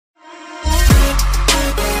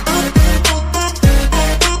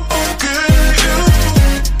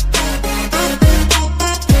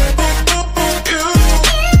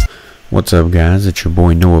What's up, guys? It's your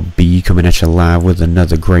boy NoahB coming at you live with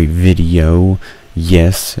another great video.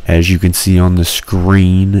 Yes, as you can see on the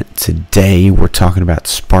screen, today we're talking about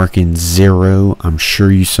Sparking Zero. I'm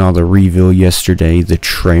sure you saw the reveal yesterday, the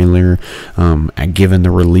trailer, given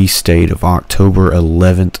the release date of October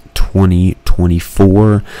 11th,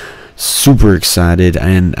 2024. Super excited,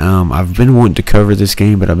 and I've been wanting to cover this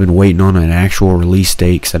game, but I've been waiting on an actual release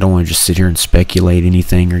date because I don't want to just sit here and speculate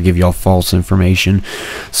anything or give y'all false information.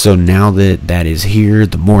 So now that that is here,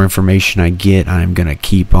 the more information I get, I'm gonna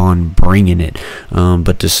keep on bringing it.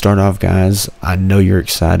 But to start off, guys, I know you're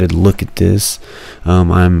excited. Look at this.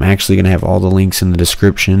 I'm actually gonna have all the links in the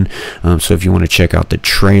description, so if you want to check out the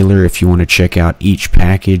trailer, if you want to check out each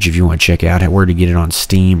package, if you want to check out where to get it on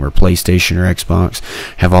Steam or PlayStation or Xbox,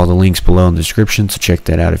 have all the links below in the description, so check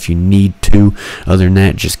that out if you need to. Other than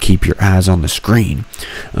that, just keep your eyes on the screen.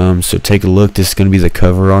 So take a look. This is going to be the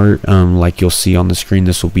cover art, like you'll see on the screen.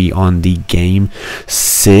 This will be on the game.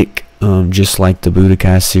 Sick, just like the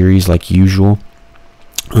Budokai series, like usual.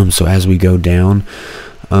 So as we go down,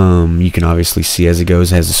 you can obviously see as it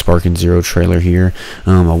goes, it has a Sparking Zero trailer here.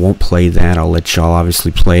 I won't play that. I'll let y'all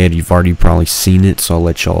obviously play it. You've already probably seen it, so I'll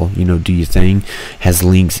let y'all, do your thing. Has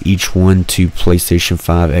links each one to PlayStation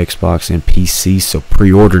 5, Xbox, and PC, so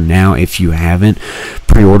pre-order now if you haven't.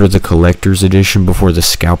 Pre-order the collector's edition before the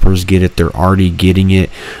scalpers get it. They're already getting it.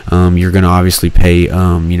 You're gonna obviously pay,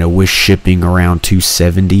 with shipping around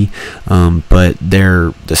 $270, but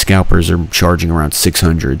the scalpers are charging around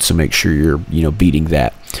 $600, so make sure you're beating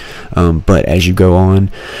that. But as you go on,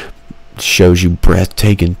 shows you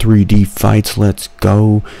breathtaking 3D fights. Let's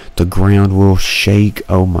go. The ground will shake.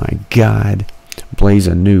 Oh my god. Blaze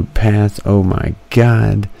a new path. Oh my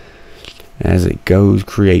god. As it goes,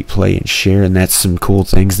 create, play, and share. And that's some cool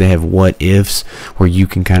things. They have what ifs, where you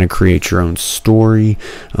can kind of create your own story.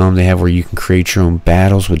 They have where you can create your own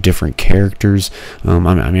battles with different characters.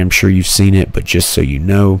 I'm sure you've seen it, but just so you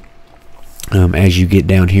know, as you get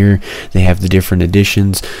down here, they have the different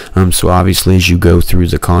editions. So obviously as you go through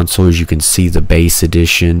the consoles, you can see the base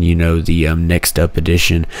edition, the next up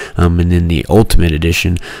edition, and then the ultimate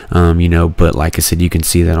edition, but like I said, you can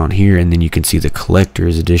see that on here, and then you can see the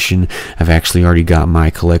collector's edition. I've actually already got my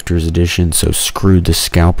collector's edition, so screw the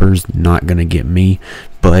scalpers, not gonna get me,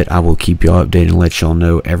 but I will keep y'all updated and let y'all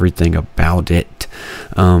know everything about it.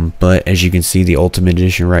 But as you can see, the ultimate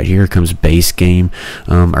edition right here comes base game,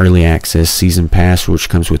 early access, season pass, which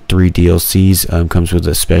comes with 3 DLCs, comes with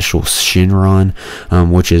a special Shinron,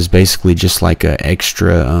 which is basically just like a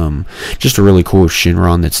extra, just a really cool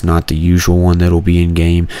Shinron that's not the usual one that'll be in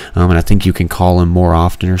game, and I think you can call him more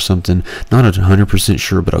often or something. Not 100%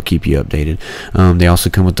 sure, but I'll keep you updated. They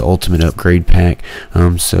also come with the ultimate upgrade pack,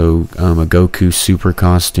 so a Goku super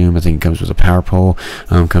costume. I think it comes with a power pole,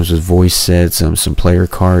 comes with voice sets, some player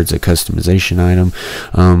cards, a customization item,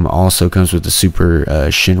 also comes with the super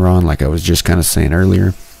Shinron, like I was just kind of saying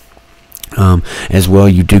earlier. As well,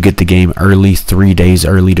 you do get the game early, 3 days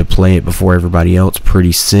early to play it before everybody else.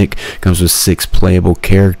 Pretty sick. Comes with 6 playable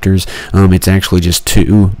characters. It's actually just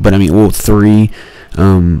 2, but 3.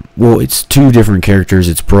 It's 2 different characters.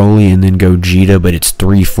 It's Broly and then Gogeta, but it's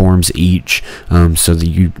 3 forms each, so that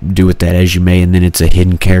you do with that as you may, and then it's a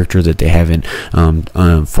hidden character that they haven't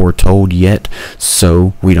foretold yet,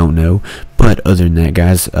 so we don't know. But other than that,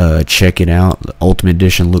 guys, check it out. The Ultimate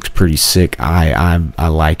Edition looks pretty sick. I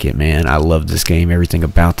like it, man. I love this game, everything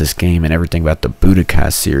about this game, and everything about the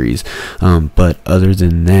Budokai series. But other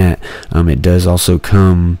than that, it does also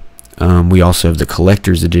come. We also have the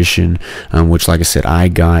collector's edition, which, like I said, I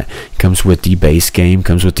got. Comes with the base game,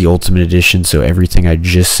 comes with the ultimate edition, so everything I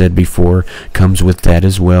just said before comes with that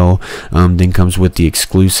as well. Then comes with the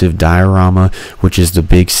exclusive diorama, which is the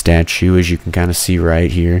big statue, as you can kind of see right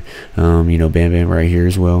here. Bam Bam right here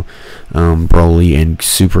as well. Broly and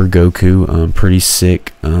Super Goku, pretty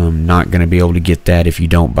sick. Not gonna be able to get that if you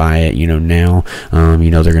don't buy it, now.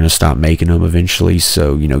 They're gonna stop making them eventually,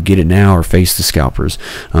 so get it now or face the scalpers.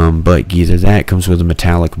 But either that comes with a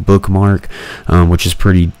metallic bookmark, which is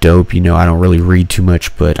pretty dope. I don't really read too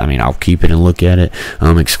much, but I'll keep it and look at it.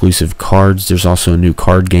 Exclusive cards. There's also a new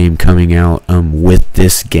card game coming out with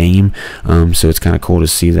this game, so it's kind of cool to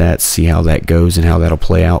see how that goes and how that'll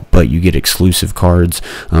play out. But you get exclusive cards,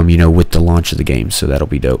 with the launch of the game, so that'll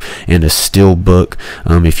be dope. And a steel book.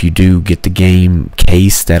 If you do get the game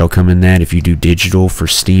case, that'll come in that. If you do digital for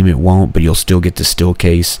Steam, it won't, but you'll still get the steel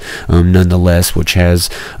case nonetheless, which has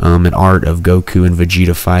an art of Goku and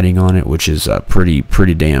Vegeta fighting on it, which is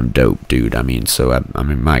pretty damn dope, dude.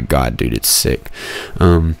 My god, dude, it's sick.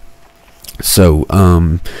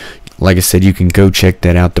 Like I said, you can go check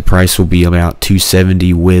that out. The price will be about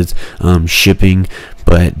 $270 with shipping.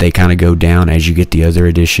 but they kind of go down as you get the other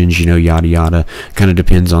editions, you know, yada yada. Kind of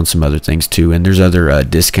depends on some other things too, and there's other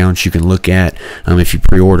discounts you can look at if you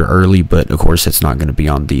pre-order early, but of course it's not going to be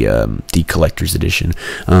on the collector's edition.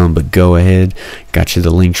 But go ahead, got you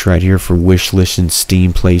the links right here for wish list and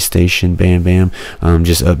Steam, PlayStation, bam bam.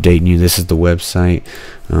 Just updating you, this is the website.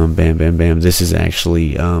 Bam bam bam, this is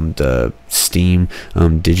actually the Steam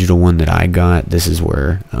digital one that I got. This is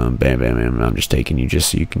where bam bam bam, I'm just taking you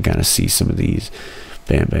just so you can kind of see some of these.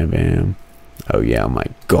 Bam bam bam. Oh yeah, oh my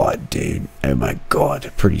god, dude, oh my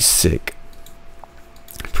god, pretty sick.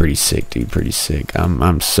 Pretty sick, dude, pretty sick.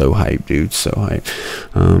 I'm so hyped, dude, so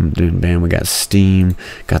hyped. Dude, bam, we got Steam,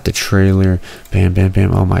 got the trailer, bam bam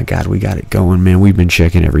bam. Oh my god, we got it going, man. We've been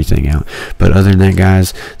checking everything out, but other than that,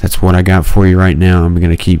 guys, that's what I got for you right now. I'm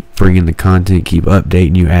gonna keep bringing the content, keep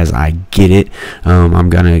updating you as I get it.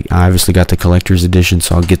 I obviously got the collector's edition,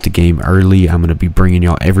 so I'll get the game early. I'm gonna be bringing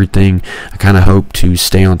y'all everything. I kind of hope to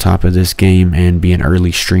stay on top of this game and be an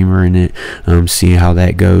early streamer in it, see how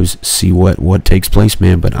that goes, see what takes place,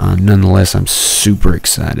 man. But nonetheless, I'm super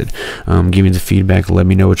excited. Give me the feedback, let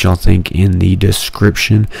me know what y'all think in the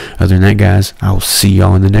description. Other than that, guys, I'll see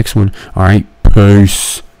y'all in the next one. All right,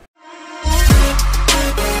 peace.